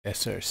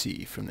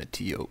SRC from the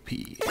TOP.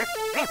 Venture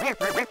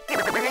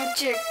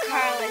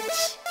College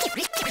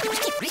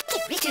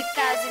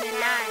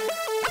 2009.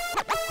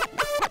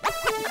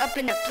 Up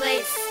in the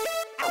place.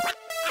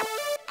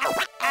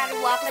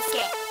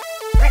 Attawapiskat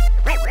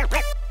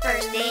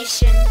First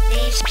Nation.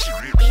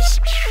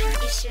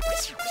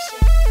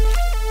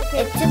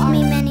 It took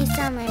me many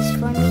summers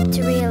for me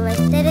to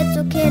realize that it's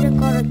okay to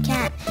go to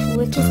camp,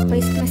 which is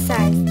place my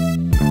size.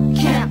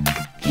 Camp,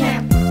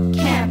 camp,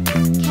 camp,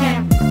 camp,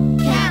 camp,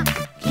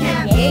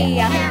 camp,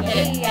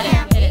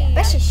 yeah,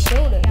 brush your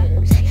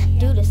shoulders,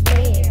 do the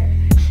stare,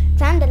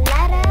 climb the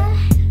ladder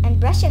and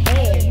brush your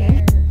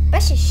hair.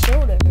 Brush your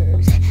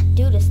shoulders,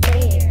 do the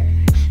stare,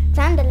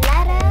 climb the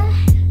ladder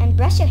and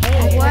brush your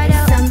hair. What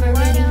a summer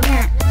reading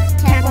camp,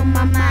 tap on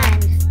my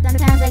mind.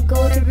 Sometimes I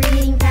go to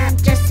reading camp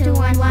just to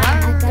unwind.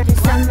 I got a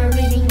summer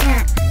reading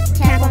camp,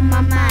 tap on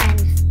my mind.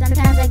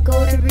 Sometimes I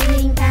go to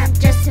reading camp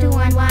just to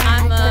unwind.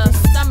 I'm a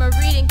summer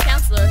reading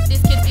counselor.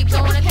 These kids be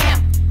going to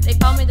camp. They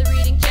call me the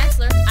reading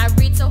chancellor. I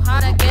read so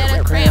hard I get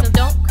a cramp. So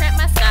don't cramp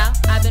my style.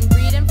 I've been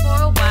reading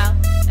for a while.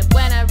 And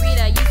when I read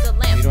I use a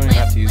lamp. You don't even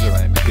have to use a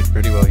lamp. You could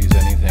pretty well use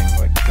anything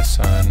like the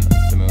sun,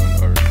 the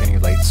moon, or any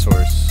light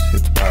source.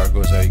 If the power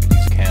goes out, you can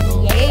use a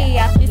candle.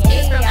 These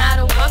kids from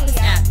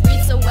Attawapiskat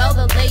read so well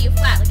they'll lay you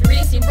flat. Like a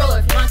reading steamroller.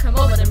 If you want to come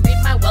over, then read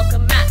my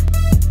welcome mat.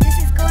 This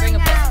is going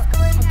out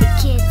At the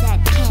kids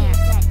at camp.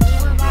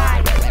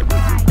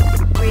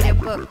 Read a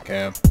book.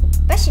 Camp.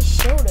 Brush your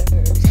shoulders,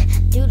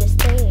 do the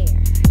stare,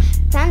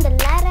 climb the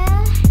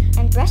ladder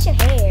and brush your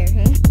hair.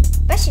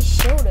 Brush your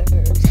shoulders,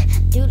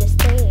 do the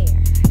stare,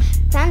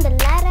 climb the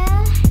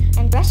ladder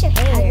and brush your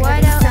hair.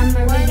 What a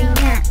summer reading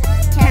camp,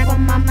 tap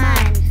on my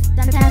mind.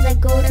 Sometimes I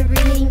go to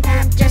reading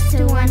camp just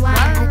to unwind.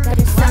 I got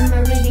a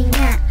summer reading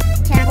camp,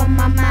 tap on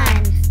my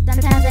mind.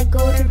 Sometimes I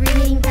go to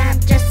reading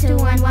camp just to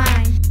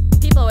unwind.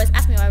 People always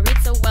ask me why I read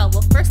so well.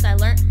 Well, first I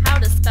learned how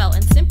to spell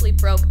and simply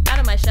broke out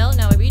of my shell.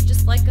 Now I read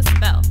just like a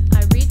spell.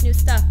 I read new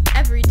stuff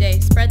every day,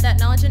 spread that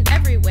knowledge in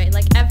every way.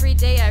 Like every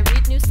day I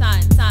read new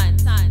signs,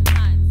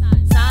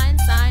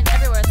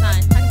 everywhere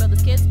signs. Talking about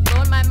these kids,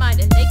 blowing my mind,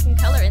 and they can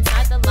color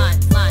inside the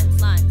lines.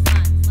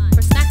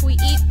 For snack we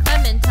eat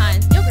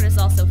clementines. Yogurt is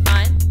also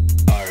fine.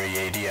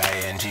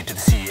 READING to the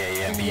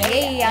CAMB.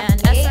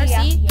 And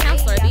SRC,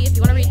 counselor B. If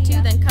you want to read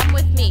too, then come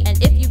with me. And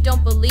if you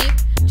don't believe,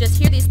 just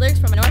hear these lyrics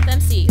from a North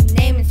MC. The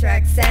name is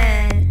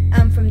Roxanne,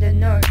 I'm from the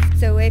north.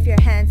 So wave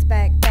your hands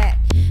back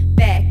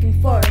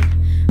and forth.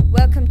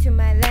 Welcome to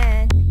my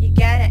land, you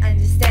gotta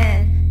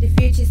understand. The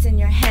future's in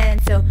your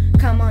hands, so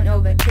come on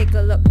over, take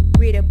a look.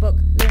 Read a book,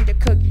 learn to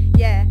cook,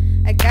 yeah.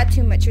 I got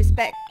too much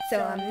respect,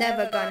 so I'm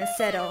never gonna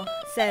settle.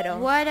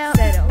 What up?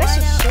 Brush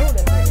your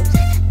shoulders,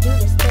 do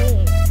the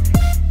stare,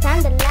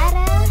 climb the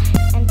ladder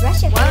and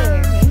brush your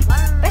hair.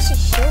 Brush your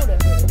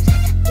shoulders,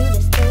 do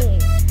the stare,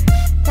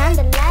 climb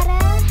the ladder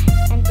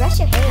and brush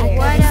your hair.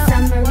 What up?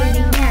 Summer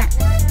reading camp,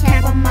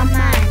 tap on my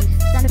mind.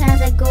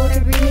 Sometimes I go to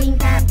reading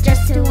camp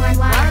just to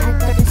unwind. I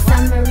got a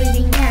summer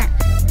reading camp,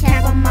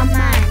 tap on my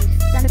mind.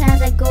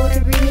 Sometimes I go to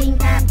reading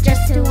camp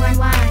just to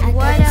unwind. I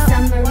got a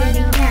summer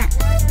reading camp,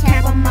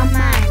 tap on my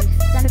mind.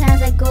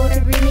 Sometimes I go to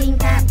reading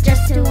camp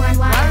just to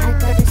unwind. I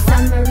got a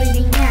summer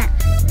reading camp,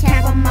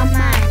 tap on my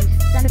mind.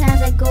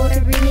 Sometimes I go to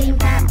reading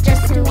camp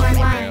just to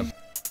unwind.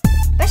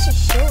 Brush your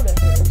shoulders,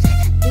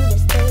 do the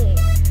stare,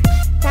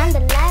 climb the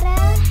ladder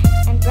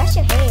and brush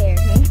your hair.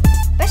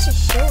 Brush your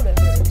shoulders,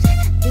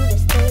 do the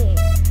stare,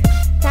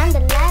 climb the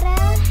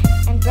ladder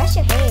and brush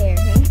your hair.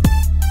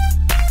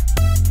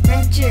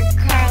 Venture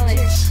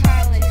College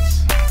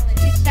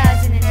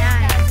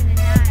 2009.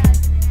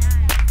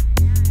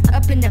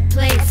 Up in the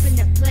place.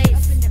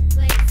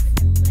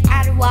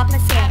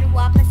 Attawapiskat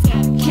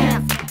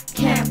Camp.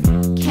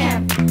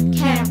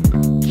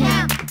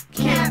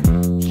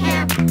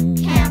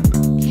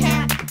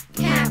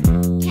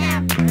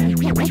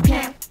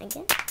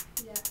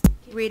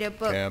 Read a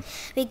book. Camp.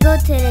 We go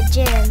to the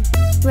gym,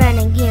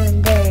 running here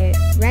and there.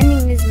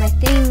 Running is my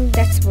thing,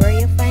 that's where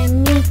you'll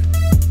find me.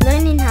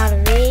 Learning how to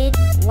read,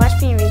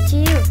 watch me read to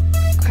you.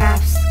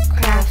 Crafts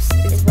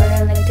is what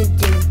I like to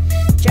do.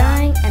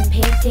 Drawing and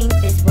painting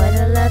is what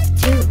I love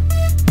too.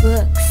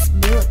 Books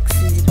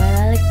is what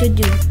I like to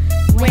do.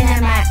 When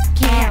I'm at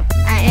camp,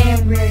 I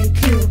am really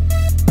cool.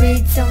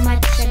 Read so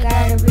much, I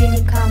got a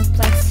reading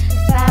complex.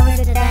 If I was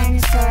a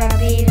dinosaur, I'd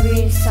be a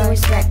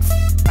Rhedosaurus Rex.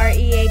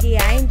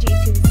 READING to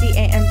the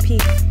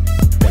CAMP.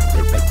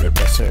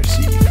 SRC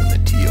from the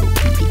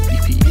TOP.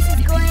 This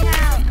is going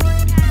out.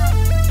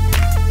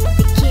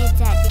 The kids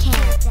at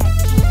camp.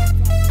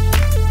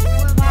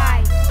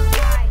 Worldwide.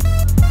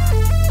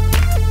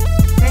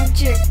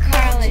 Venture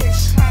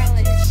College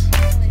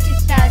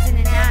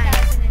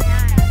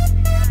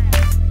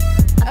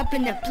 2009. Up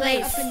in the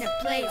place.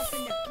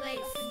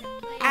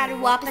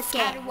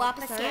 Attawapiskat.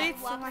 Sorry,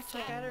 so much I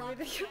gotta read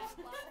it.